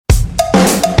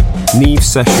Neve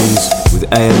Sessions with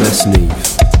ALS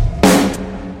Neve.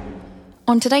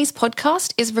 On today's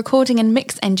podcast is recording and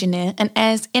mix engineer and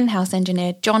Air's in-house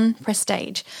engineer John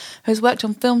Prestage, who has worked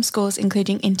on film scores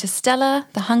including Interstellar,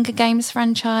 the Hunger Games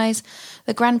franchise,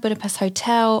 the Grand Budapest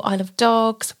Hotel, Isle of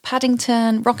Dogs,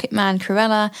 Paddington, Rocketman,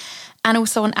 Cruella, and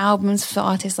also on albums for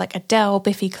artists like Adele,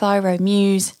 Biffy Clyro,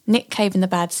 Muse, Nick Cave and the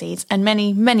Bad Seeds, and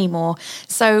many, many more.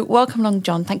 So welcome along,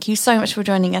 John. Thank you so much for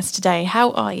joining us today.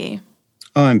 How are you?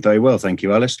 I'm very well, thank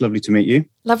you, Alice. Lovely to meet you.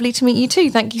 Lovely to meet you too.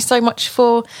 Thank you so much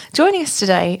for joining us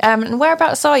today. And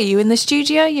whereabouts are you? In the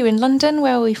studio? You in London?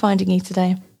 Where are we finding you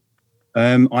today?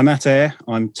 I'm at Air.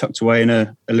 I'm tucked away in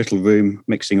a little room,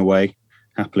 mixing away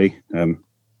happily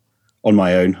on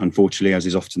my own, unfortunately, as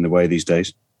is often the way these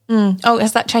days. Oh,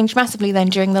 has that changed massively then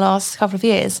during the last couple of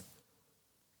years?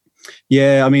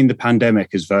 Yeah, I mean, the pandemic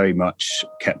has very much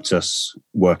kept us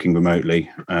working remotely,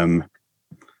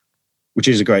 which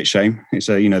is a great shame. It's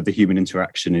the human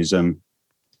interaction is a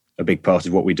big part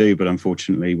of what we do, but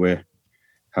unfortunately we're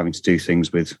having to do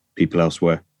things with people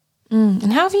elsewhere.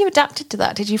 And how have you adapted to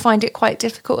that? Did you find it quite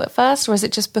difficult at first, or has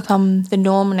it just become the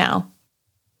norm now?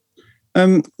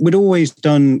 We'd always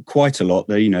done quite a lot.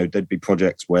 There'd be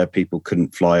projects where people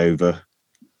couldn't fly over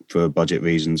for budget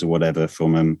reasons or whatever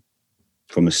from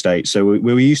the States. So we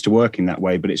were used to working that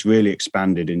way, but it's really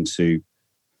expanded into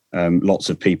lots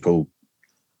of people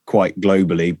quite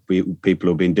globally. People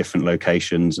will be in different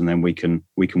locations, and then we can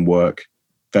work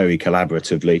very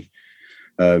collaboratively.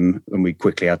 And we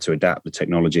quickly had to adapt the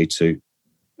technology to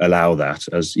allow that.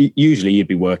 As usually you'd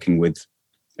be working with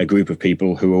a group of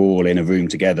people who are all in a room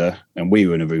together, and we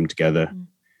were in a room together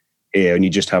here, and you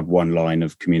just have one line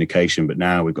of communication. But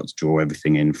now we've got to draw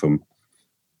everything in from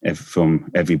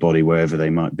everybody wherever they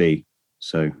might be.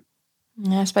 So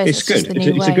yeah, I suppose it's good.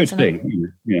 It's a good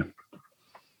thing. Yeah.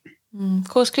 Of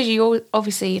course, because you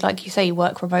obviously, like you say, you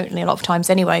work remotely a lot of times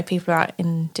anyway. People are out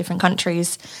in different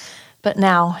countries. But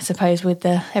now, I suppose, with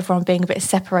everyone being a bit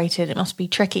separated, it must be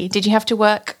tricky. Did you have to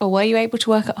work, or were you able to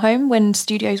work at home when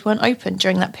studios weren't open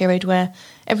during that period where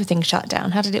everything shut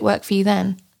down? How did it work for you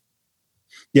then?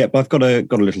 Yeah, but I've got a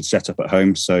little setup at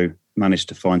home, so managed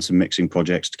to find some mixing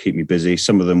projects to keep me busy.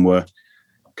 Some of them were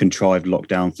contrived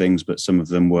lockdown things, but some of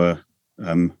them were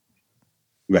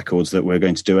records that we're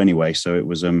going to do anyway. So it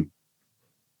was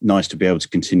nice to be able to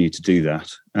continue to do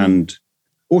that, and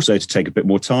also to take a bit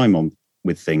more time on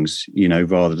with things,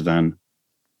 rather than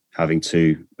having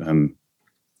to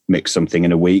mix something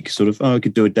in a week, sort of, I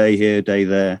could do a day here, a day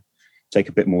there, take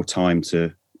a bit more time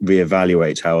to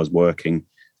reevaluate how I was working,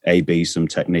 A/B some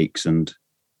techniques, and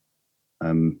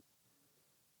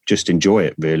just enjoy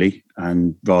it really.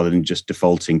 And rather than just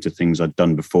defaulting to things I'd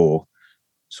done before,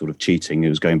 sort of cheating, it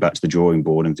was going back to the drawing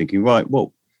board and thinking, right,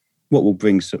 what will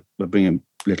bring a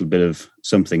little bit of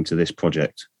something to this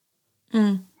project.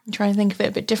 I'm trying to think of it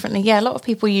a bit differently. Yeah, a lot of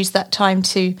people use that time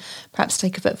to perhaps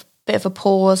take a bit of a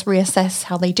pause, reassess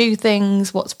how they do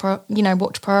things, what to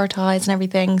prioritise and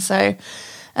everything. So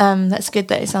that's good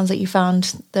that it sounds like you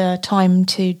found the time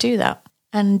to do that.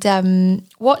 And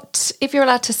what, if you're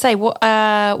allowed to say,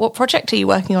 what project are you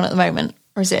working on at the moment,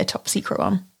 or is it a top secret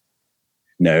one?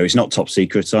 No, it's not top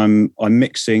secret. I'm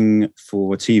mixing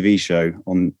for a TV show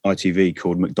on ITV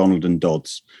called McDonald and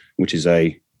Dodds, which is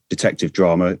a detective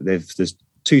drama. There's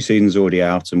 2 seasons already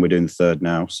out, and we're doing the 3rd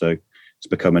now. So it's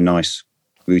become a nice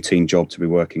routine job to be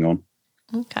working on.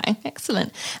 Okay,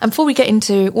 excellent. And before we get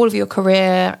into all of your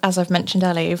career, as I've mentioned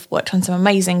earlier, you've worked on some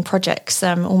amazing projects.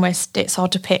 Almost it's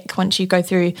hard to pick once you go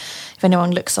through. If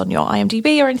anyone looks on your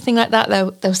IMDb or anything like that,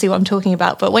 they'll see what I'm talking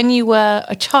about. But when you were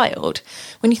a child,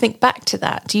 when you think back to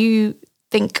that, do you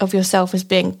think of yourself as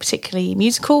being particularly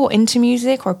musical or into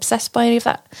music or obsessed by any of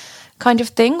that kind of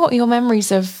thing? What are your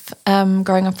memories of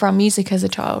growing up around music as a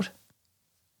child?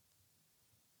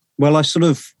 Well, I sort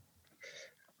of,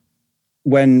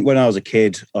 when I was a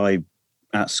kid,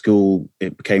 at school,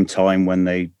 it became time when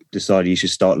they decided you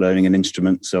should start learning an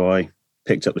instrument. So I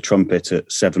picked up the trumpet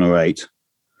at 7 or 8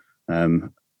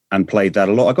 and played that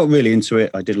a lot. I got really into it.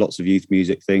 I did lots of youth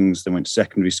music things. Then went to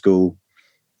secondary school,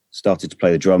 started to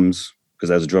play the drums because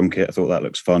there was a drum kit. I thought that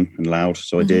looks fun and loud.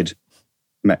 So I did.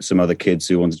 Met some other kids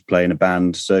who wanted to play in a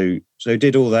band. So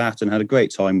did all that and had a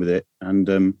great time with it, and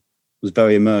was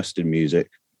very immersed in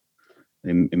music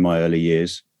in my early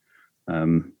years.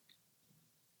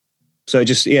 So it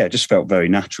just felt very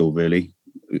natural, really.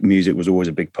 Music was always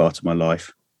a big part of my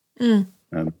life. And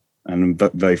I'm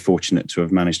very fortunate to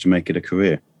have managed to make it a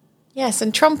career. Yes,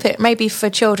 and trumpet, maybe for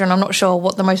children, I'm not sure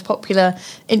what the most popular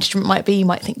instrument might be. You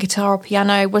might think guitar or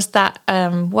piano. Was that,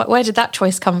 where did that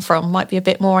choice come from? Might be a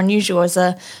bit more unusual as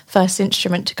a first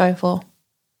instrument to go for.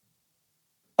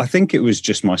 I think it was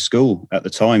just my school at the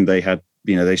time. They had,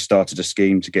 they started a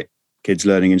scheme to get kids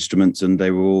learning instruments, and they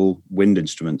were all wind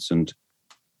instruments. And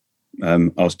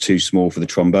I was too small for the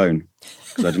trombone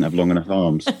because I didn't have long enough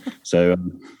arms. So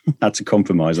I had to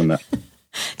compromise on that.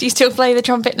 Do you still play the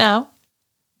trumpet now?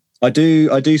 I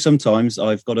do sometimes.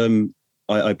 I've got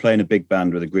I play in a big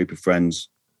band with a group of friends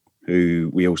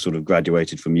who we all sort of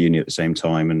graduated from uni at the same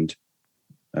time, and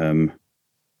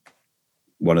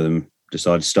one of them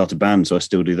decided to start a band, so I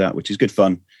still do that, which is good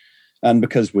fun. And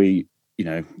because we're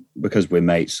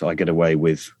mates, I get away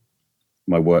with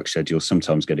my work schedule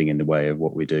sometimes getting in the way of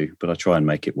what we do, but I try and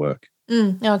make it work.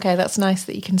 Okay, that's nice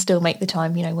that you can still make the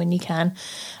time, when you can.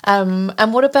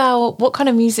 And what kind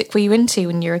of music were you into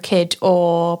when you were a kid?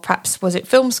 Or perhaps was it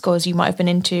film scores you might have been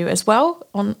into as well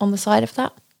on the side of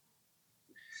that?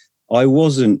 I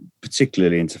wasn't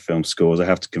particularly into film scores, I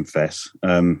have to confess.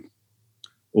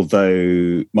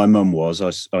 Although my mum was,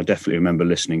 I definitely remember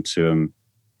listening to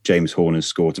James Horner's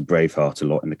score to Braveheart a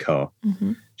lot in the car.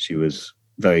 Mm-hmm. She was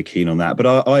very keen on that.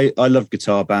 But I love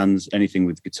guitar bands, anything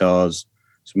with guitars.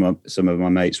 Some of my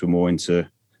mates were more into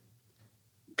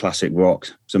classic rock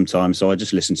sometimes, so I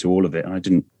just listened to all of it. And I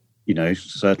didn't,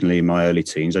 certainly in my early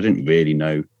teens, I didn't really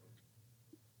know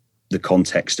the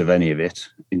context of any of it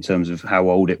in terms of how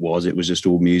old it was. It was just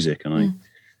all music, and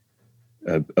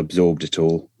I absorbed it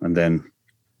all. And then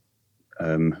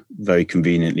very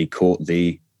conveniently caught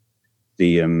the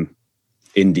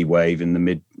indie wave in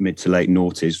the mid to late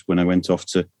noughties when I went off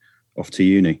to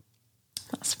uni.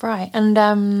 That's right.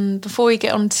 And before we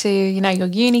get on to, your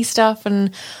uni stuff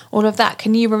and all of that,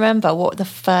 can you remember what the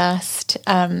first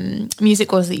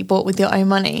music was that you bought with your own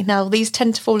money? Now, these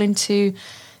tend to fall into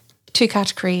two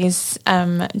categories,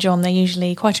 John. They're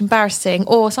usually quite embarrassing,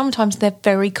 or sometimes they're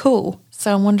very cool.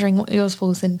 So I'm wondering what yours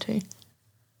falls into.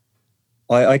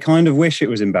 I kind of wish it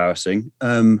was embarrassing.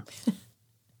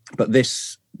 But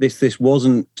this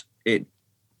wasn't, it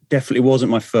definitely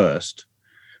wasn't my first.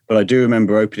 But I do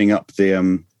remember opening up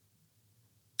the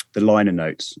liner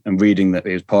notes and reading that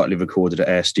it was partly recorded at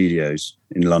Air Studios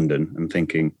in London and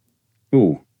thinking,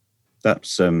 "Oh,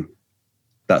 that's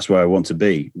where I want to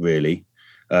be, really."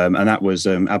 And that was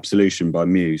 "Absolution" by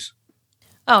Muse.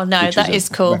 Oh no, that is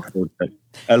cool.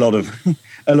 A lot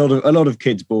of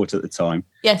kids bought at the time.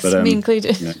 Yes, but, me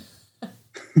included.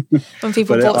 When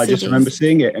people but bought I just CDs. remember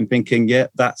seeing it and thinking, yeah,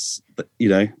 that's,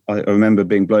 I remember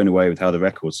being blown away with how the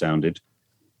record sounded.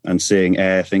 And seeing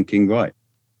Air, thinking, right,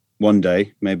 one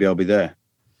day maybe I'll be there.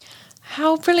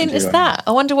 How brilliant is that?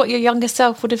 I wonder what your younger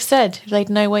self would have said if they'd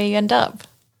know where you end up.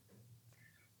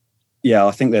 Yeah,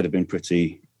 I think they'd have been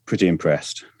pretty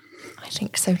impressed. I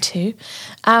think so too.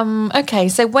 Okay,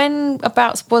 so when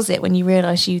abouts was it when you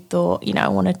realised you thought, I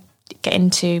want to get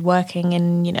into working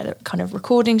in, the kind of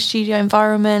recording studio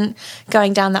environment,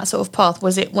 going down that sort of path?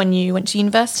 Was it when you went to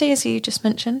university, as you just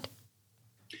mentioned?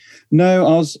 No,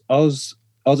 I was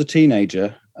a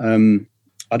teenager.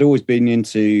 I'd always been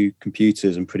into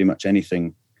computers and pretty much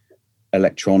anything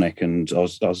electronic, and I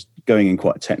was going in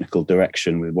quite a technical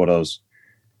direction with what I was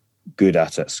good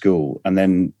at school. And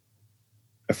then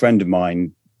a friend of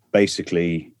mine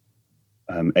basically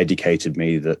educated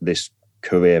me that this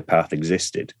career path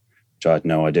existed, which I had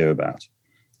no idea about.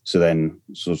 So then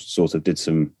sort of did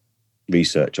some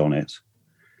research on it,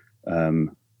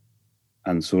 and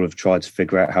sort of tried to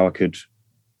figure out how I could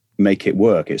make it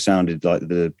work. It sounded like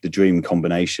the dream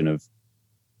combination of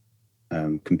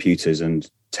computers and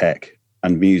tech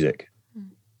and music.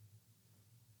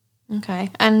 Okay.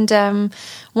 And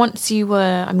once you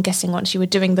were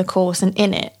doing the course and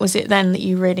in it, was it then that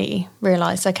you really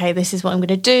realised, okay, this is what I'm going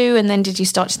to do? And then did you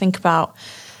start to think about,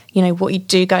 what you'd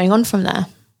do going on from there?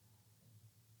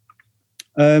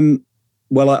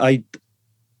 Well, I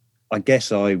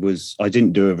guess I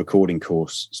didn't do a recording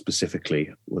course specifically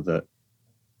with that.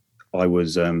 I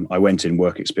went in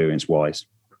work experience wise,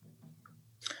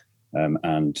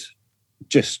 and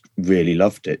just really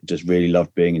loved it. Just really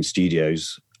loved being in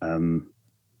studios, and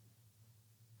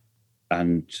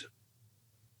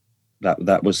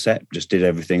that was set. Just did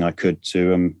everything I could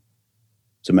to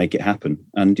make it happen.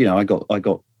 And I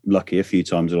got lucky a few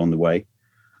times along the way.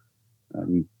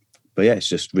 But yeah,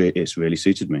 it's really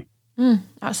suited me.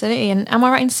 Absolutely. And am I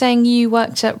right in saying you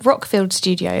worked at Rockfield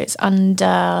Studios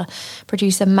under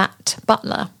producer Matt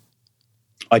Butler?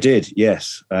 I did,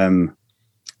 yes.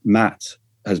 Matt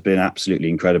has been absolutely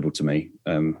incredible to me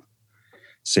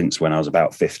since when I was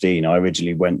about 15. I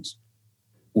originally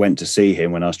went to see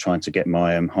him when I was trying to get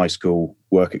my high school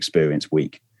work experience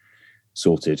week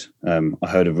sorted. I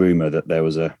heard a rumour that there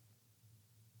was a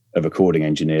recording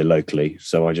engineer locally,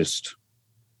 so I just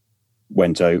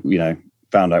went out,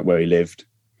 found out where he lived,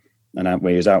 when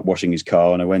he was out washing his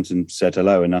car, and I went and said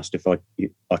hello and asked if I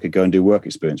could go and do work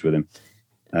experience with him.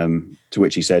 To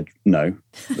which he said no,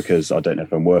 because I don't know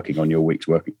if I'm working on your week's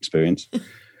work experience.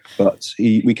 But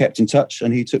we kept in touch,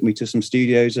 and he took me to some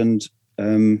studios, and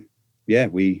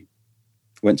we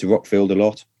went to Rockfield a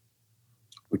lot,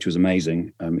 which was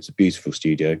amazing. It's a beautiful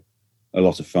studio, a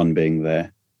lot of fun being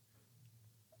there.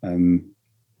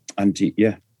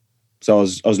 So I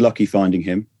was lucky finding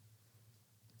him.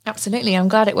 Absolutely. I'm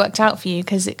glad it worked out for you,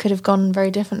 because it could have gone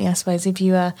very differently, I suppose, if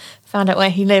you found out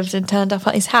where he lived and turned up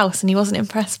at his house and he wasn't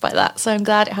impressed by that. So I'm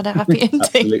glad it had a happy ending.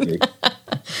 Absolutely.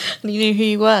 And you knew who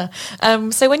you were.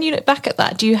 So when you look back at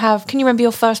that, can you remember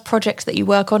your first project that you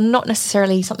work on? Not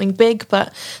necessarily something big,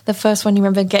 but the first one you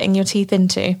remember getting your teeth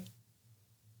into?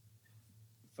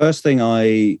 First thing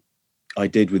I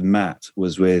did with Matt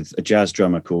was with a jazz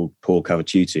drummer called Paul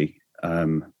Cavatucci,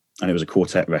 and it was a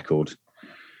quartet record.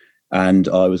 And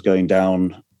I was going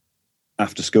down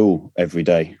after school every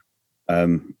day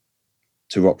to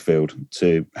Rockfield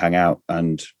to hang out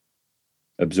and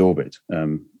absorb it,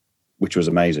 which was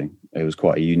amazing. It was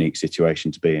quite a unique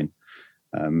situation to be in.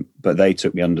 But they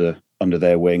took me under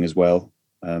their wing as well.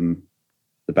 The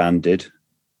band did,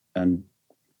 and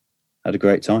had a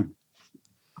great time.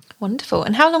 Wonderful.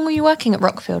 And how long were you working at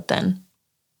Rockfield then?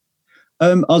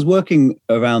 I was working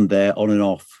around there on and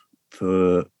off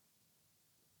for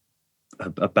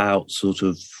about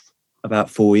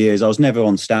 4 years. I was never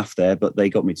on staff there, but they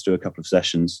got me to do a couple of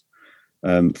sessions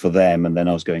for them, and then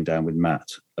I was going down with Matt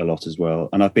a lot as well.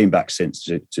 And I've been back since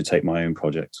to take my own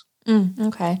projects.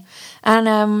 Okay.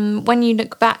 And when you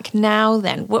look back now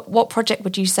then, what project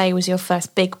would you say was your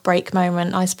first big break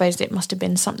moment? I suppose it must have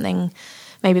been something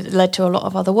maybe that led to a lot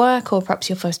of other work, or perhaps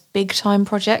your first big time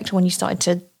project when you started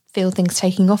to feel things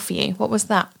taking off for you. What was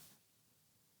that?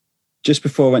 Just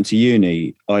before I went to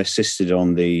uni, I assisted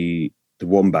on the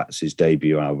Wombats'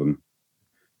 debut album,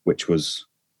 which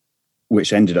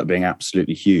ended up being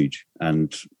absolutely huge,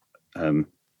 and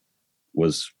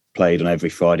was played on every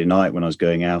Friday night when I was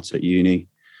going out at uni.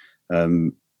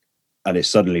 And it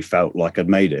suddenly felt like I'd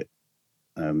made it.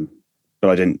 But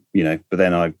I didn't, but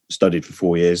then I studied for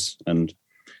 4 years and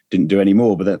didn't do any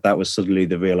more. But that was suddenly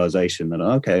the realization that,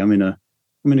 okay, I'm in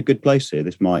a good place here.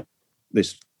 This might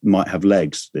have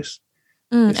legs, this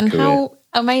and career. How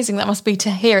amazing that must be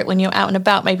to hear it when you're out and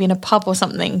about, maybe in a pub or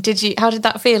something. How did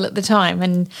that feel at the time?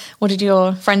 And what did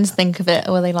your friends think of it?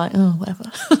 Or were they like, oh, whatever?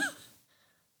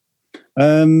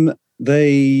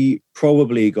 They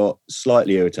probably got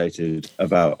slightly irritated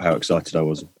about how excited I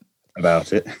was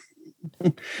about it.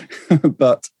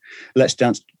 But Let's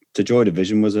Dance to Joy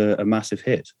Division was a massive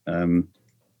hit. And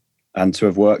to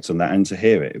have worked on that and to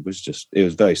hear it, it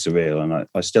was very surreal. And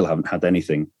I still haven't had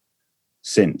anything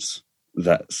since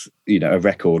that's, a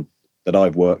record that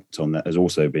I've worked on that has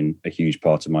also been a huge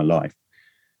part of my life.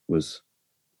 Was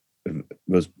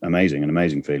amazing, an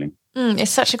amazing feeling.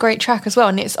 It's such a great track as well,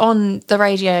 and it's on the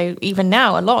radio even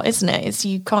now a lot, isn't it?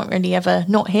 You can't really ever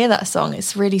not hear that song.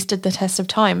 It's really stood the test of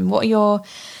time. What are your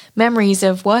memories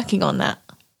of working on that?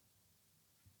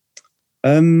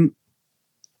 The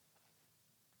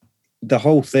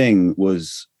whole thing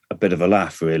was a bit of a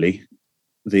laugh, really.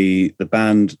 The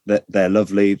band, they're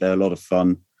lovely. They're a lot of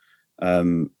fun.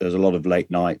 There's a lot of late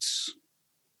nights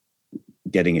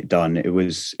getting it done. It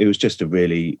was just a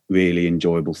really, really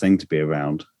enjoyable thing to be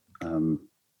around.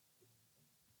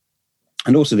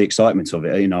 And also the excitement of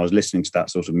it. I was listening to that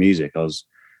sort of music. I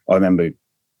remember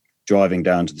driving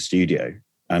down to the studio,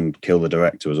 and Kill the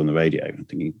Director was on the radio, and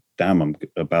thinking, damn, I'm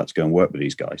about to go and work with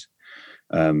these guys.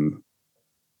 And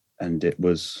it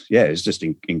was just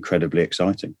incredibly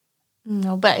exciting.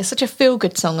 I'll bet it's such a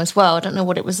feel-good song as well. I don't know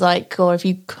what it was like, or if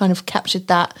you kind of captured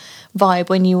that vibe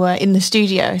when you were in the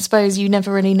studio. I suppose you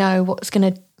never really know what's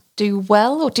going to do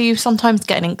well, or do you sometimes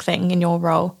get an inkling in your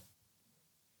role?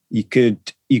 You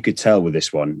could tell with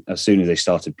this one, as soon as they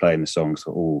started playing the songs,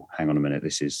 oh, hang on a minute,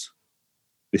 this is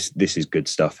good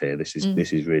stuff here. This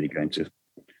is really going to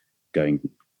go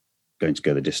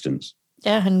the distance.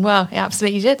 Yeah, and well, it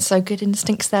absolutely did. So good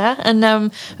instincts there. And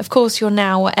of course, you're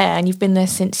now at Air, and you've been there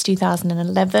since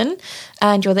 2011,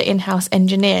 and you're the in-house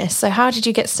engineer. So how did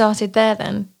you get started there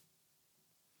then?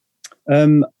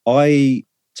 I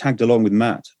tagged along with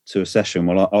Matt to a session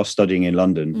while I was studying in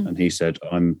London, and he said,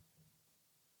 I'm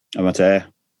at Air,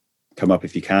 come up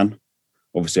if you can.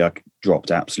 Obviously, I dropped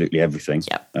absolutely everything.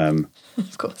 Yep.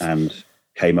 Of course. And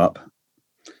came up.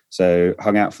 So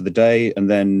hung out for the day, and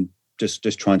then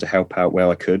just trying to help out where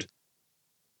I could.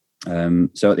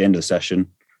 So at the end of the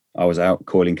session, I was out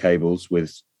coiling cables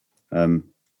with the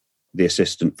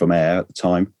assistant from Air at the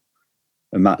time.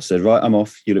 And Matt said, right, I'm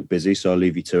off. You look busy, so I'll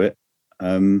leave you to it.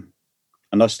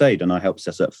 I stayed, and I helped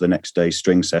set up for the next day's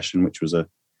string session, which was a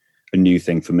new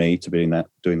thing for me to be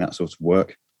doing that sort of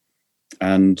work,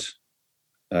 and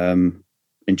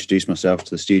introduced myself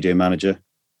to the studio manager,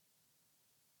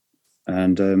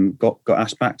 and got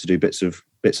asked back to do bits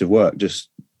of work, just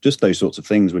those sorts of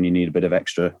things when you need a bit of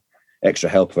extra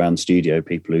help around the studio,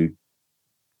 people who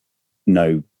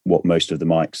know what most of the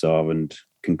mics are and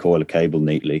can coil a cable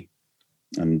neatly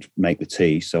and make the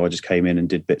tea. So I just came in and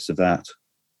did bits of that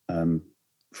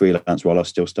freelance while I was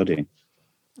still studying.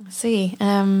 I see.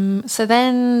 So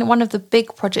then one of the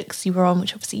big projects you were on,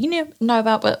 which obviously you know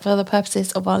about, but for the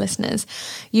purposes of our listeners,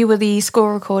 you were the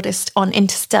score recordist on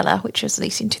Interstellar, which was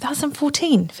released in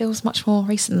 2014. Feels much more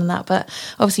recent than that, but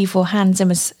obviously for Hans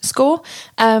Zimmer's score.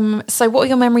 So what are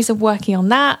your memories of working on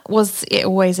that? Was it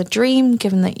always a dream,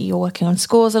 given that you're working on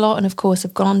scores a lot and of course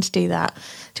have gone on to do that,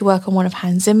 to work on one of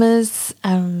Hans Zimmer's?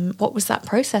 What was that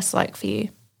process like for you?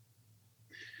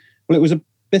 Well, it was a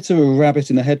bit of a rabbit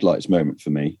in the headlights moment for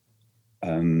me,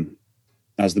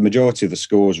 as the majority of the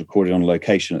score was recorded on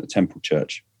location at the Temple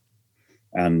Church,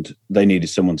 and they needed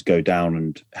someone to go down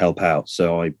and help out.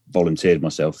 So I volunteered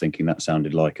myself, thinking that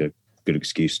sounded like a good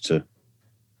excuse to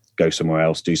go somewhere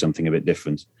else, do something a bit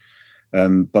different.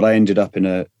 But I ended up in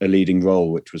a leading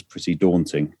role, which was pretty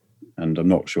daunting, and I'm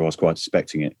not sure I was quite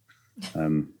expecting it.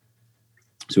 So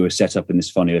we were set up in this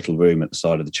funny little room at the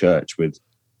side of the church with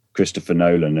Christopher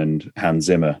Nolan and Hans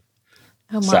Zimmer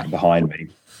sat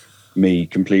behind me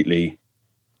completely,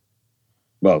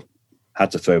 well,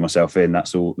 had to throw myself in.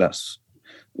 That's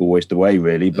always the way,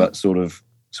 really, but sort of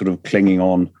clinging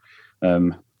on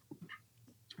by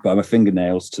my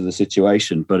fingernails to the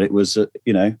situation. But it was,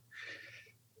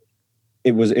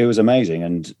 it was amazing.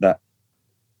 And that,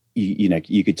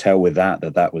 you could tell with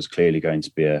that was clearly going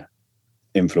to be a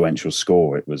influential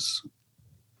score. It was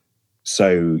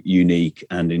so unique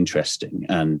and interesting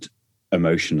and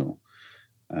emotional.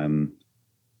 That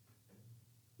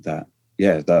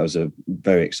was a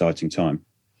very exciting time.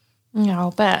 Yeah,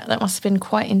 I'll bet. That must have been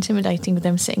quite intimidating with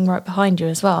them sitting right behind you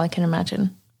as well, I can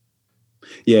imagine.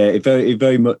 Yeah, it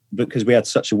very much, because we had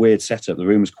such a weird setup. The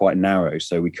room was quite narrow,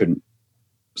 so we couldn't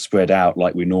spread out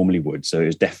like we normally would. So it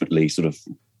was definitely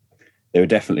they were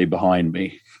definitely behind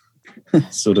me,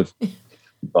 sort of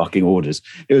barking orders.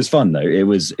 It was fun though. It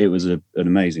was an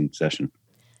amazing session.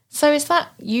 So is that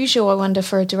usual, I wonder,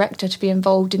 for a director to be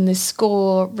involved in this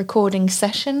score recording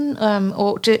session?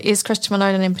 Or is Christopher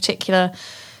Nolan in particular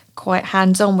quite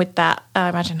hands-on with that? I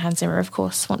imagine Hans Zimmer, of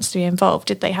course, wants to be involved.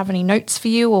 Did they have any notes for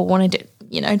you, or wanted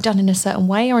it, done in a certain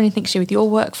way, or anything to do with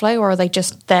your workflow, or are they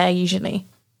just there usually?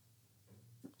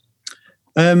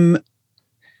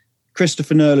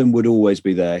 Christopher Nolan would always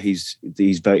be there. He's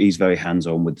very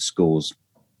hands-on with the scores.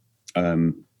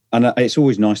 And it's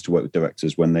always nice to work with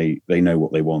directors when they know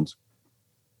what they want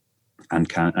and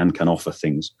can offer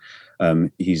things.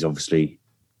 He's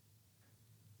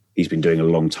been doing it a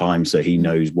long time, so he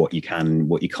knows what you can and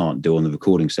what you can't do on the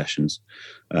recording sessions.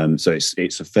 So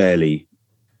it's a fairly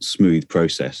smooth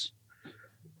process.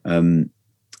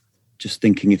 Just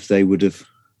thinking if they would have.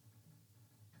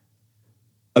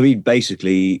 I mean,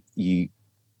 basically,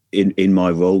 in my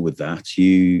role with that,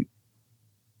 you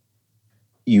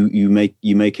make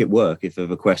it work. If a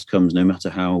request comes, no matter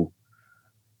how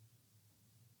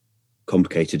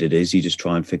complicated it is, you just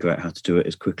try and figure out how to do it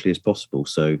as quickly as possible.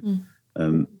 So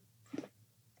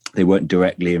they weren't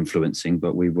directly influencing,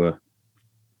 but we were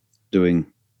doing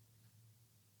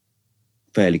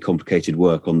fairly complicated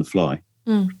work on the fly.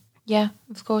 Yeah,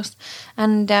 of course.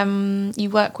 And you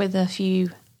work with a few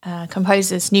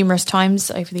composers numerous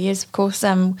times over the years, of course.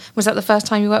 Was that the first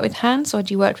time you worked with Hans, or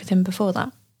had you worked with him before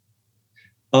that?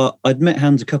 I'd met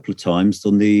Hans a couple of times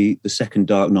on the second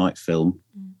Dark Knight film.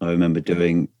 I remember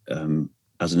doing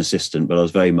as an assistant, but I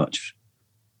was very much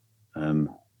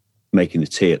making the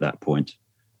tea at that point.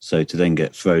 So to then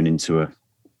get thrown into a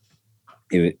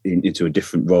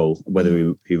different role,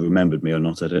 whether he remembered me or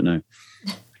not, I don't know.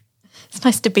 It's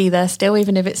nice to be there still,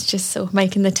 even if it's just sort of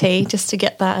making the tea, just to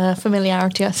get that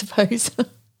familiarity, I suppose.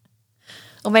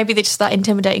 Or maybe they're just that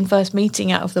intimidating first meeting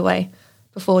out of the way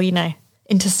before,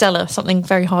 Interstellar, something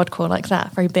very hardcore like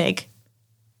that, very big.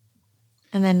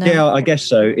 And then yeah, I guess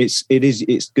so. It's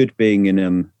good being in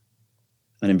an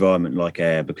environment like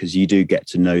Air, because you do get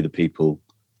to know the people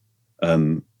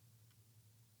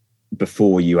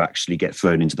before you actually get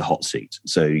thrown into the hot seat.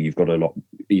 So you've got a lot,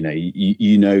 you know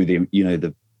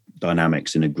the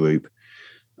dynamics in a group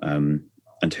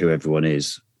and who everyone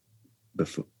is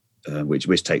before,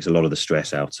 which takes a lot of the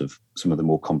stress out of some of the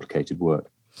more complicated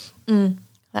work.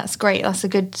 That's great. That's a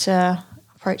good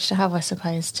approach to have, I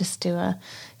suppose, just to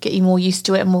get you more used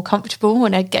to it and more comfortable,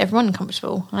 and get everyone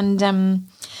comfortable. And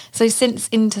so since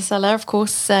Interstellar, of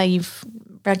course, you've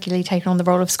regularly taken on the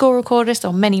role of score recordist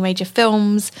on many major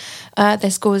films.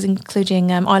 Their scores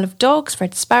including Isle of Dogs,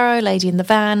 Red Sparrow, Lady in the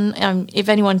Van. If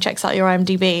anyone checks out your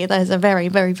IMDb, there's a very,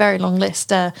 very, very long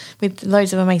list with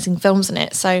loads of amazing films in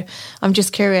it. So I'm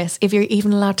just curious if you're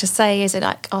even allowed to say, is it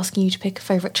like asking you to pick a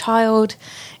favourite child?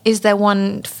 Is there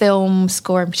one film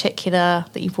score in particular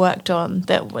that you've worked on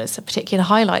that was a particular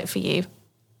highlight for you?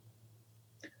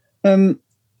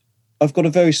 I've got a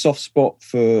very soft spot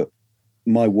for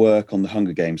my work on the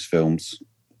Hunger Games films,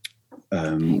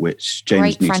 which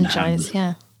James Great Newton franchise,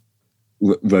 yeah.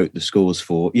 wrote the scores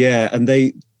for. Yeah, and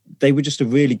they were just a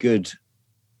good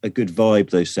vibe,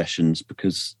 those sessions,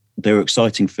 because they were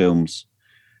exciting films.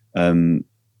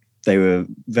 They were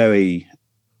very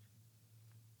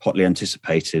hotly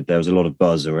anticipated. There was a lot of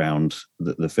buzz around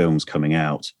the films coming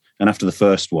out, and after the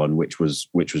first one, which was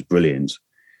brilliant,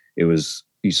 it was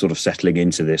you sort of settling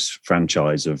into this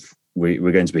franchise of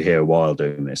we're going to be here a while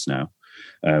doing this now,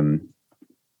 and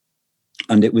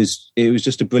it was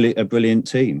just a brilliant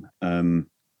team, and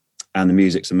the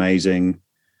music's amazing,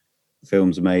 the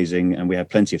film's amazing, and we had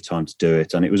plenty of time to do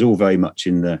it, and it was all very much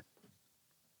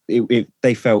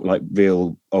they felt like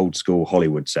real old school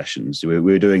Hollywood sessions. We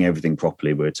were doing everything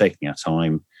properly. We were taking our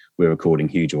time. We were recording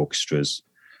huge orchestras,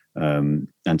 and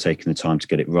taking the time to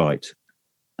get it right.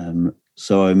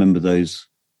 So I remember those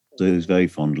very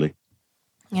fondly.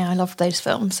 Yeah, I loved those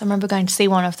films. I remember going to see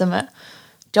one of them at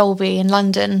Dolby in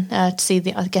London to see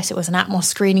I guess it was an Atmos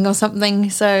screening or something.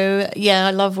 So yeah,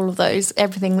 I love all of those.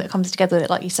 Everything that comes together with it,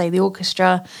 like you say, the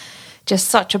orchestra. Just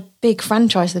such a big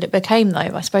franchise that it became, though.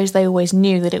 I suppose they always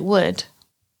knew that it would.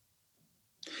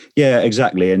 Yeah,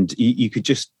 exactly. And you could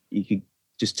just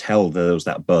tell there was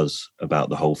that buzz about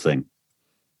the whole thing.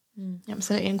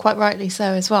 Absolutely, and quite rightly so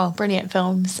as well. Brilliant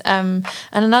films. And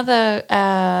another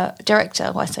director,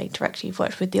 well, I say director, you've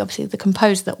worked with obviously the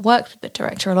composer that worked with the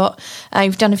director a lot.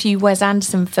 You've done a few Wes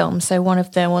Anderson films. So one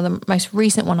of the most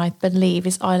recent one, I believe,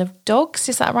 is Isle of Dogs.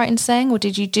 Is that right in saying? Or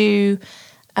did you do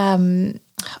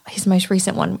his most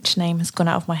recent one, which name has gone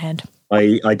out of my head?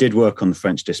 I did work on the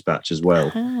French Dispatch as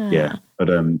well. Yeah, but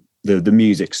the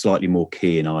music's slightly more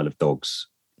key in Isle of Dogs.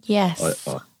 Yes,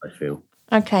 I feel.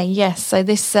 Okay, yes. So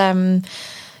this,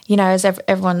 as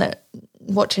everyone that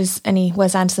watches any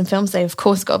Wes Anderson films, they've of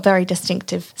course got a very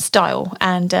distinctive style.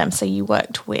 And so you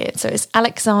worked with, so it's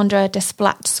Alexandre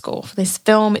Desplat's score for this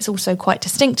film. It's also quite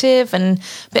distinctive and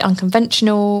a bit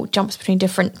unconventional, jumps between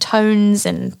different tones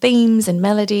and themes and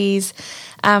melodies.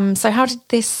 So how did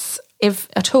this, if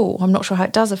at all, I'm not sure how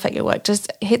it does affect your work, does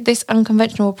this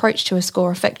unconventional approach to a score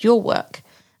affect your work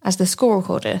as the score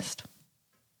recordist?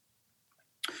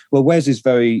 Well, Wes is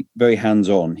very, very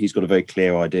hands-on. He's got a very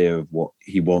clear idea of what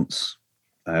he wants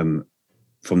from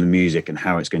the music and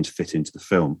how it's going to fit into the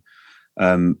film.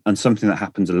 And something that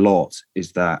happens a lot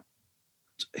is that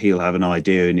he'll have an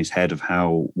idea in his head of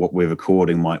how what we're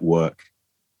recording might work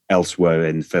elsewhere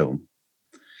in the film.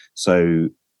 So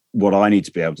what I need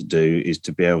to be able to do is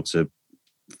to be able to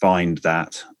find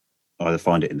that, either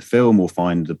find it in the film or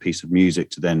find the piece of music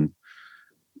to then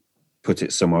put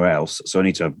it somewhere else. So I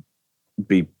need to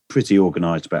be pretty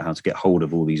organized about how to get hold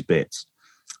of all these bits.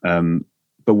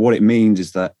 But what it means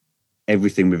is that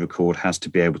everything we record has to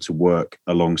be able to work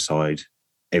alongside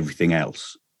everything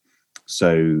else.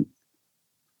 So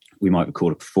we might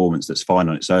record a performance that's fine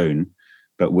on its own,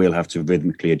 but we'll have to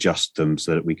rhythmically adjust them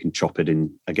so that we can chop it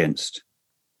in against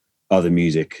other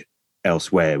music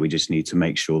elsewhere. We just need to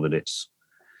make sure that it's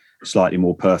slightly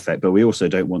more perfect, but we also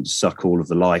don't want to suck all of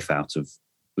the life out of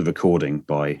the recording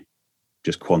by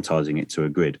just quantizing it to a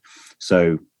grid.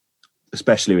 So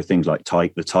especially with things like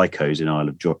the taikos in Isle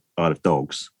of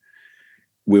Dogs,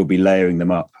 we'll be layering them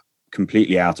up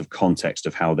completely out of context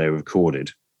of how they're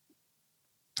recorded.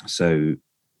 So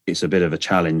it's a bit of a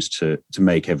challenge to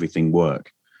make everything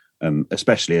work,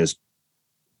 especially as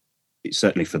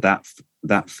certainly for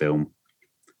that film,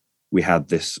 we had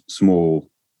this small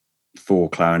 4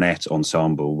 clarinet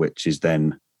ensemble, which is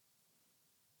then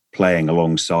playing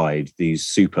alongside these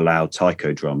super loud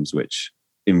taiko drums, which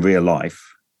in real life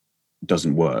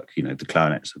doesn't work. The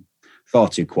clarinets are far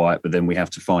too quiet, but then we have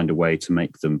to find a way to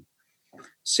make them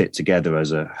sit together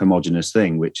as a homogeneous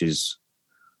thing, which is,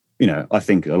 I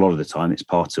think a lot of the time it's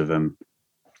part of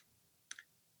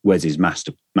Wes's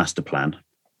master plan.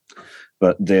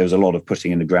 But there's a lot of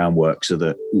putting in the groundwork so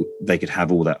that they could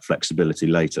have all that flexibility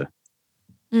later.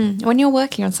 When you're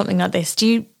working on something like this, do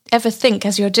you ever think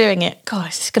as you're doing it, God,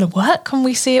 is this going to work? Can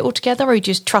we see it all together? Or you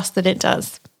just trust that it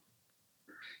does?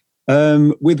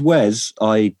 With Wes,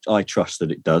 I trust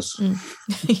that it does.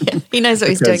 Yeah, he knows what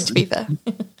he's doing, to be fair.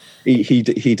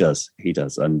 he does,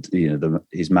 and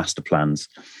his master plans.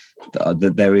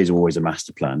 There is always a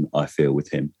master plan, I feel,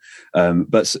 with him.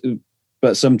 But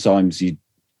sometimes you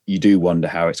do wonder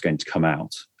how it's going to come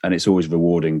out, and it's always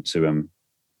rewarding to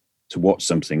watch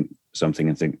something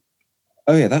and think,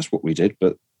 oh yeah, that's what we did,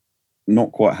 but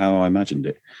not quite how I imagined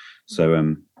it.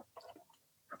 So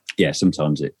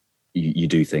sometimes you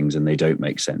do things and they don't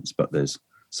make sense, but there's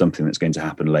something that's going to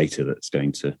happen later that's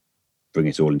going to bring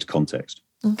it all into context.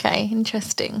 Okay,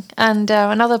 interesting. And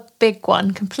another big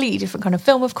one, completely different kind of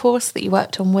film, of course, that you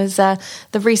worked on was the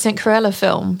recent Cruella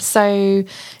film. So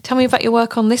tell me about your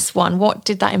work on this one. What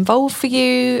did that involve for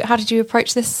you? How did you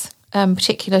approach this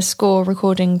particular score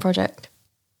recording project?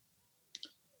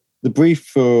 The brief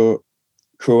for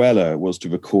Cruella was to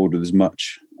record with as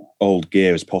much old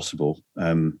gear as possible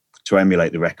to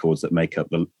emulate the records that make up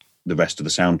the rest of the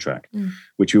soundtrack,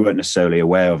 which we weren't necessarily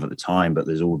aware of at the time, but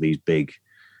there's all these big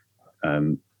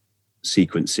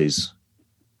sequences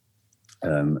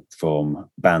from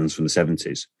bands from the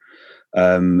 70s.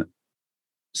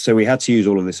 So we had to use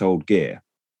all of this old gear,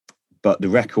 but the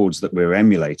records that we were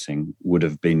emulating would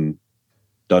have been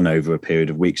done over a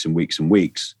period of weeks and weeks and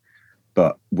weeks.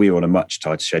 But we were on a much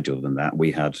tighter schedule than that.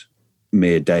 We had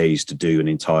mere days to do an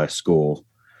entire score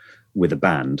with a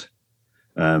band.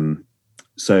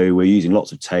 So we're using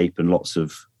lots of tape and lots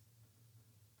of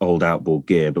old outboard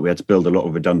gear, but we had to build a lot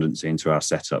of redundancy into our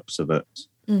setup so that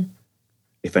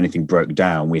if anything broke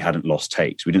down, we hadn't lost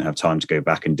takes. We didn't have time to go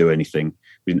back and do anything.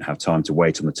 We didn't have time to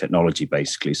wait on the technology,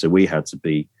 basically. So we had to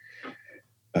be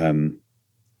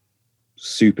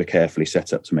super carefully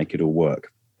set up to make it all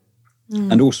work.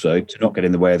 And also to not get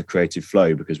in the way of the creative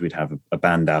flow, because we'd have a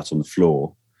band out on the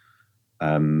floor.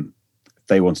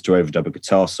 They wanted to overdub a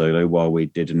guitar solo while we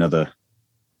did another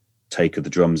take of the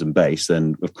drums and bass,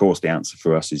 then of course the answer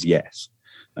for us is yes.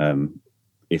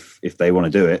 If they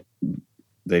want to do it,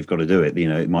 they've got to do it.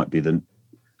 It might be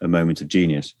a moment of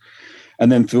genius. And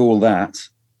then through all that,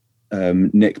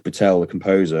 Nick Patel, the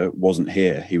composer, wasn't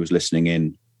here. He was listening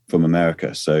in from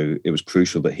America, so it was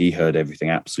crucial that he heard everything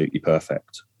absolutely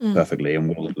perfectly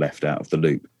and wasn't left out of the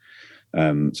loop.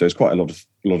 So it's quite a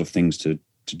lot of things to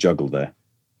juggle there.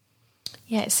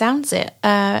 Yeah, it sounds it.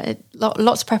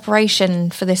 Lots of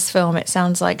preparation for this film. It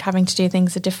sounds like having to do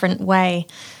things a different way,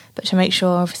 but to make sure,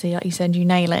 obviously, like you said, you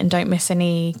nail it and don't miss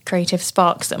any creative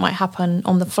sparks that might happen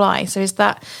on the fly. So is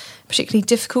that particularly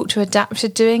difficult to adapt to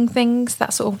doing things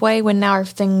that sort of way when now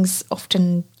everything's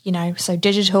often, so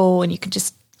digital and you can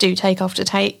just do take after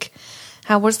take?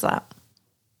 How was that?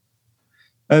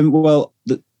 Well,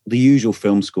 the usual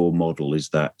film score model is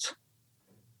that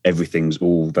everything's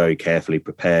all very carefully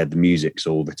prepared. The music's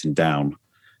all written down,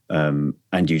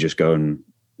 and you just go and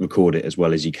record it as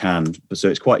well as you can. So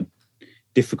it's quite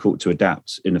difficult to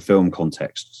adapt in a film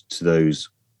context to those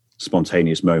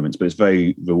spontaneous moments, but it's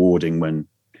very rewarding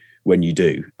when you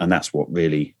do. And that's what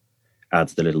really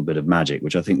adds the little bit of magic,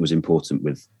 which I think was important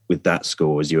with that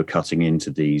score, as you were cutting into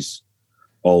these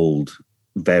old,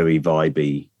 very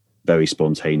vibey, very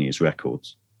spontaneous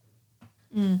records.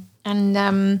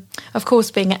 And of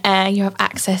course, being at Air, you have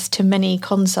access to many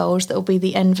consoles that will be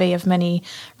the envy of many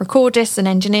recordists and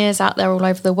engineers out there all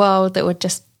over the world that would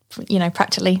just,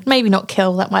 practically, maybe not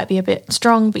kill, that might be a bit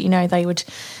strong, but, they would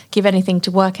give anything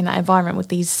to work in that environment with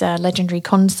these legendary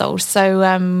consoles.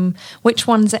 So which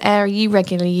ones at Air are you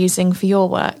regularly using for your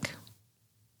work?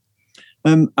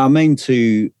 Our main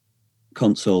two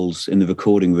consoles in the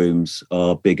recording rooms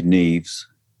are big Neves.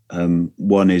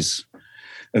 One is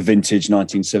a vintage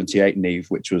 1978 Neve,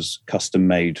 which was custom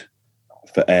made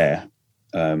for Air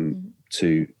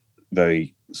to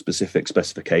very specific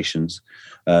specifications.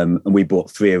 And we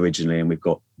bought three originally, and we've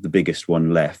got the biggest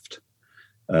one left.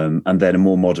 And then a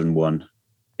more modern one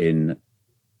in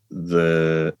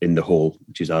the hall,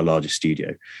 which is our largest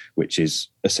studio, which is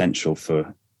essential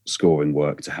for scoring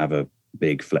work to have a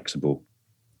big, flexible,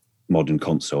 modern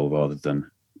console rather than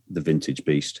the vintage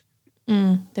beast.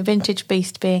 The vintage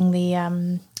beast being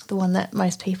the one that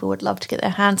most people would love to get their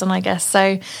hands on, I guess.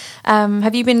 So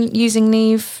have you been using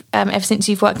Neve ever since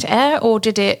you've worked at Air, or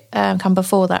did it come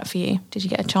before that for you? Did you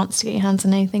get a chance to get your hands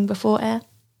on anything before Air?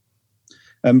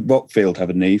 Rockfield have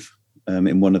a Neve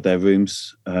in one of their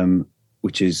rooms,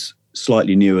 which is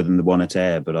slightly newer than the one at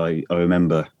Air, but I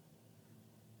remember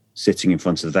sitting in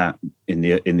front of that in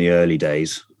the early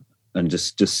days and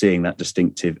just seeing that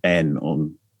distinctive N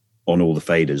on all the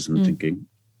faders and thinking,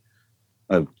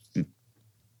 oh,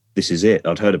 this is it.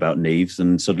 I'd heard about Neves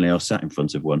and suddenly I was sat in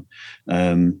front of one.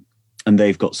 And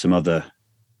they've got some other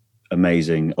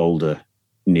amazing older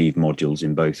Neve modules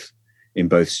in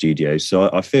both studios. So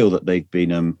I feel that they've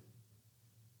been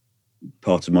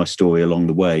part of my story along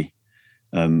the way,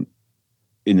 in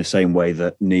the same way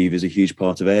that Neve is a huge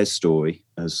part of Air's story,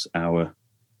 as our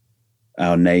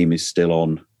name is still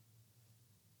on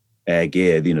Air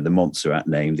gear. The Montserrat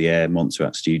name, the Air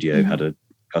Montserrat studio had a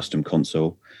custom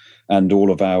console, and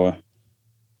all of our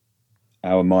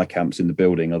mic amps in the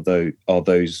building are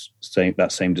that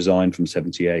same design from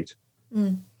 78.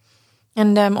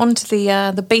 And onto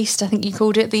the beast, I think you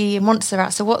called it, the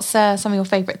Montserrat. So what's some of your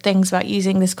favourite things about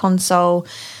using this console?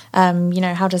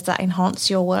 How does that enhance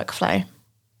your workflow?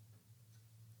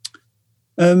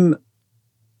 I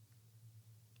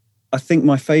think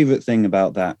my favourite thing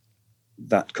about that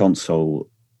console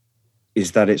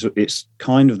is that it's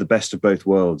kind of the best of both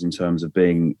worlds in terms of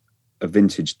being a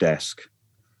vintage desk,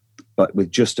 but with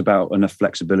just about enough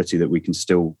flexibility that we can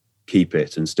still keep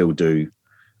it and still do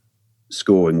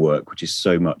scoring work, which is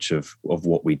so much of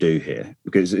what we do here,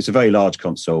 because it's a very large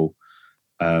console.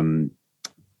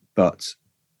 But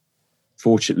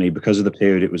fortunately, because of the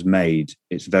period it was made,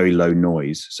 it's very low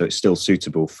noise, so it's still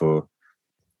suitable for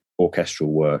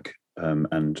orchestral work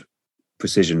and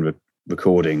precision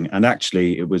recording. And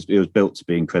actually, it was built to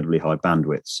be incredibly high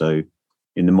bandwidth. So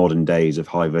in the modern days of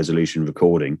high resolution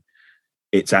recording,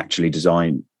 it's actually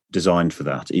designed for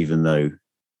that, even though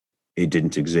it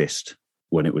didn't exist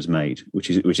when it was made, which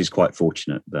is quite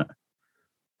fortunate that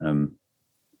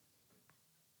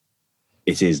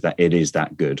it is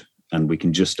that good, and we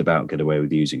can just about get away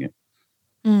with using it.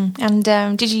 And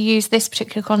did you use this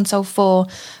particular console for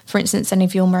instance, any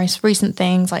of your most recent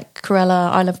things like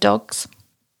Cruella, Isle of Dogs?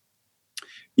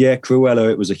 Yeah, Cruella,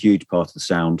 it was a huge part of the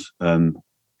sound,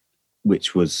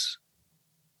 which was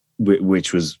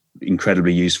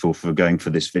incredibly useful for going for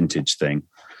this vintage thing.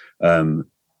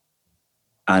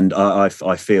 And I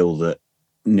feel that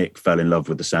Nick fell in love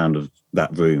with the sound of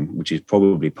that room, which is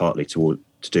probably partly to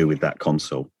do with that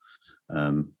console.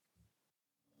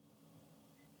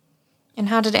 And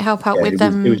how did it help out with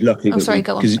them? It was lucky. Oh, sorry,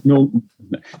 go on. Because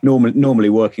normally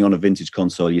working on a vintage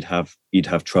console, you'd have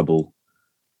trouble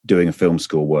doing a film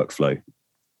score workflow,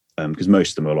 because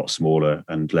most of them are a lot smaller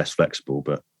and less flexible.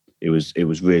 But it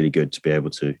was really good to be able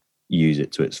to use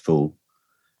it to its full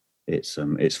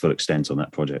extent on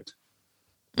that project.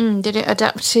 Did it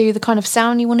adapt to the kind of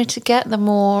sound you wanted to get? The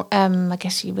more, I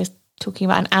guess you were talking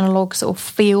about an analog sort of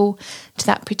feel to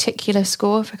that particular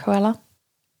score for Cruella.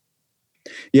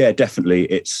 Yeah, definitely.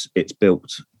 It's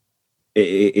built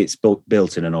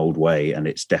in an old way, and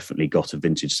it's definitely got a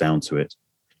vintage sound to it.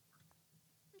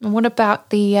 And what about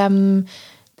the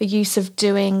use of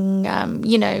doing,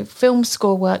 film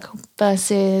score work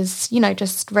versus,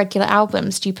 just regular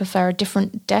albums? Do you prefer a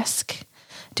different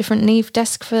Neve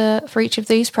desk for each of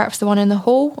these? Perhaps the one in the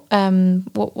hall.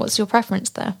 What's your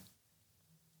preference there?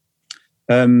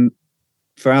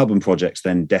 For album projects,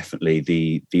 then definitely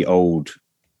the old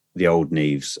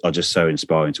Neves are just so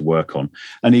inspiring to work on,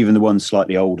 and even the ones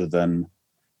slightly older than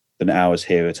ours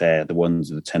here at Air, the ones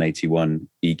with the 1081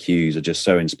 EQs are just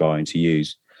so inspiring to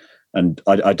use. And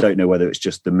I don't know whether it's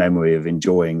just the memory of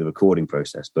enjoying the recording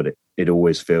process, but it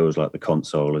always feels like the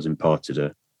console has imparted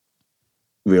a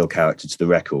real character to the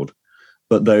record.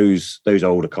 But those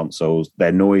older consoles,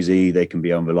 they're noisy, they can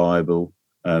be unreliable,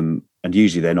 and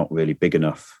usually they're not really big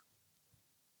enough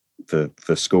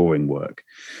for scoring work.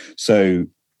 So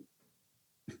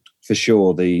for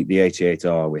sure, the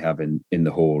 88R we have in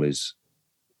the hall is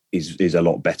a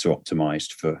lot better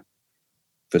optimized for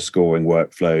scoring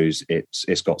workflows.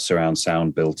 It's got surround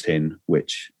sound built in,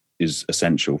 which is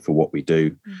essential for what we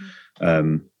do.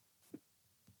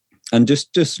 And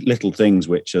just little things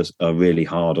which are really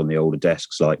hard on the older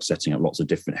desks, like setting up lots of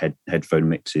different headphone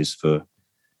mixes for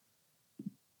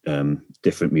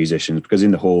different musicians, because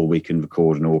in the hall we can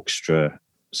record an orchestra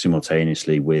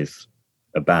simultaneously with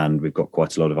a band. We've got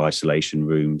quite a lot of isolation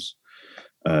rooms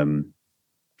to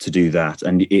do that,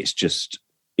 and it's just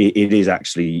it is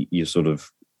actually your sort of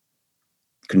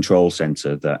control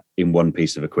center that in one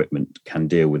piece of equipment can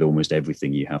deal with almost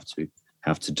everything you have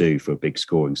to do for a big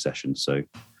scoring session. So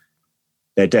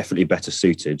they're definitely better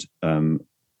suited.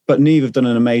 But Neve have done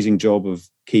an amazing job of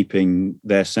keeping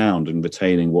their sound and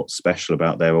retaining what's special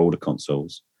about their older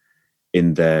consoles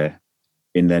in their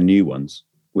new ones,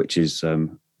 which is a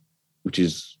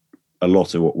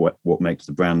lot of what makes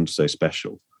the brand so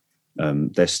special.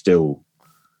 They're still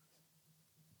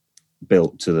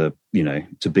built to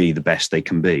be the best they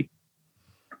can be.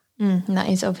 And that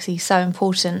is obviously so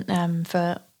important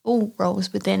for all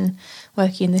roles within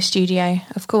working in the studio,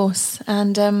 of course.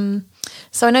 And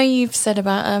so I know you've said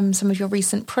about some of your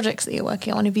recent projects that you're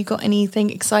working on. Have you got anything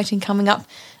exciting coming up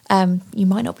You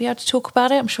might not be able to talk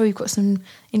about it. I'm sure you've got some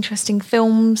interesting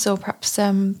films or perhaps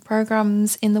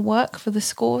programs in the work for the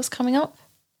scores coming up.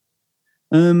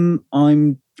 I'm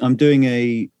doing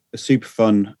a super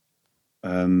fun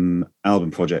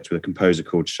album project with a composer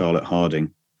called Charlotte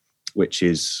Harding, which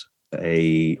is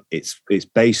it's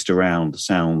based around the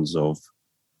sounds of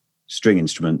string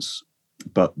instruments,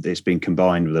 but it's been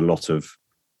combined with a lot of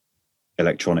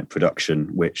electronic production,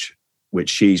 which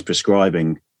she's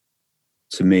prescribing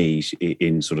to me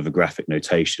in sort of a graphic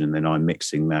notation, and then I'm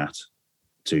mixing that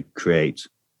to create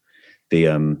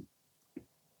the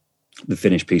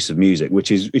finished piece of music, which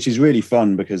is really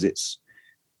fun because it's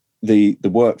the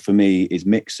work for me is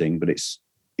mixing, but it's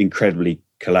incredibly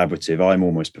collaborative. I'm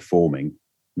almost performing,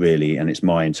 really, and it's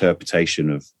my interpretation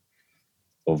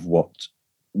of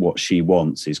what she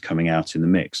wants is coming out in the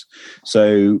mix.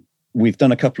 So we've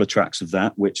done a couple of tracks of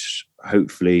that, which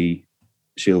hopefully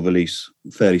she'll release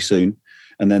fairly soon,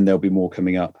 and then there'll be more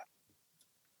coming up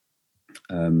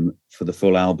for the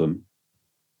full album,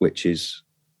 which is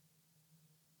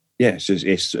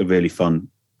it's a really fun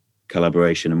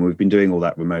collaboration, and we've been doing all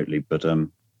that remotely, but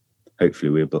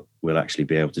hopefully we'll actually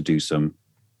be able to do some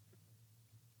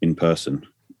in person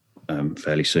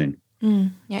fairly soon.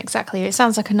 Yeah, exactly. It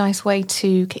sounds like a nice way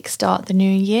to kickstart the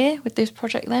new year with this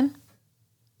project then.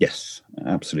 Yes,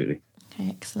 absolutely. Okay,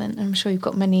 excellent. I'm sure you've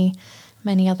got many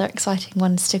other exciting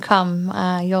ones to come.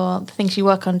 The things you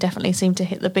work on definitely seem to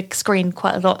hit the big screen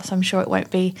quite a lot, so I'm sure it won't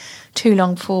be too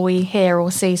long before we hear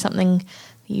or see something that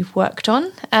you've worked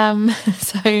on.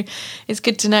 So it's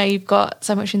good to know you've got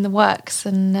so much in the works,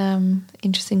 and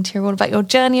interesting to hear all about your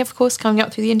journey, of course, coming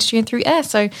up through the industry and through AIR.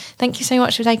 So thank you so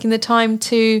much for taking the time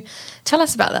to tell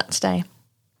us about that today.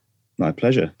 My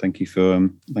pleasure. Thank you for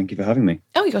having me.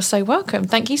 Oh, you're so welcome.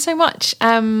 Thank you so much.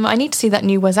 I need to see that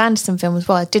new Wes Anderson film as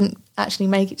well. I didn't actually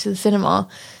make it to the cinema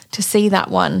to see that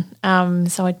one,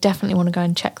 so I definitely want to go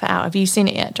and check that out. Have you seen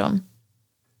it yet, John?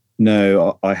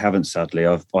 No, I haven't. Sadly,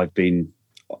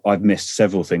 I've missed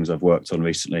several things I've worked on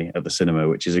recently at the cinema,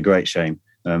 which is a great shame.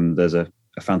 There's a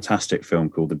fantastic film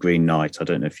called The Green Knight. I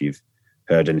don't know if you've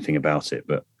heard anything about it,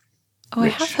 but I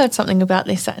have heard something about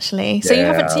this actually. So you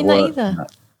haven't seen that either?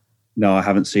 No, I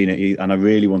haven't seen it either, and I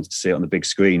really wanted to see it on the big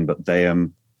screen, but they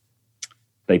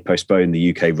postponed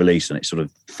the UK release, and it sort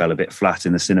of fell a bit flat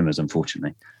in the cinemas,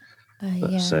 unfortunately.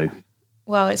 Yeah. So,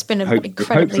 well, it's been an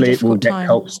incredibly hopefully it will difficult get time.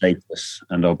 cult status,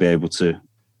 and I'll be able to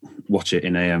watch it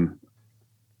in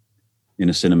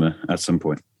a cinema at some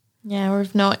point. Yeah, or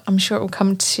if not, I'm sure it will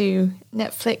come to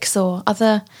Netflix or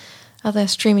other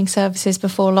streaming services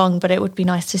before long, but it would be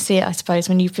nice to see it, I suppose,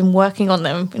 when you've been working on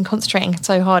them and concentrating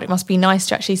so hard. It must be nice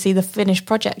to actually see the finished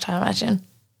project, I imagine.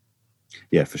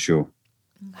 Yeah, for sure.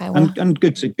 Okay, well. And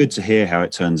good to hear how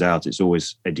it turns out. It's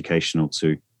always educational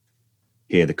to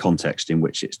hear the context in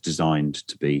which it's designed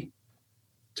to be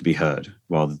heard,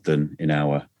 rather than in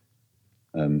our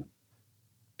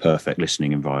perfect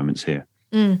listening environments here.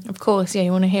 Of course, yeah,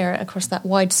 you want to hear it across that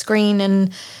wide screen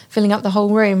and filling up the whole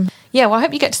room. Yeah, well, I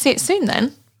hope you get to see it soon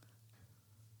then.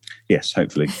 Yes,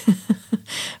 hopefully.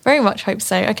 Very much hope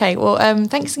so. Okay, well,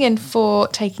 thanks again for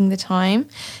taking the time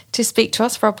to speak to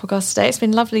us for our podcast today. It's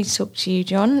been lovely to talk to you,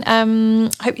 John.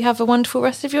 Hope you have a wonderful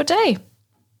rest of your day.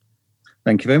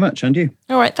 Thank you very much, and you.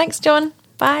 All right, thanks, John.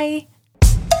 Bye.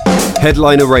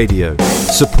 Headliner Radio,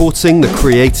 supporting the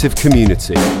creative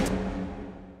community.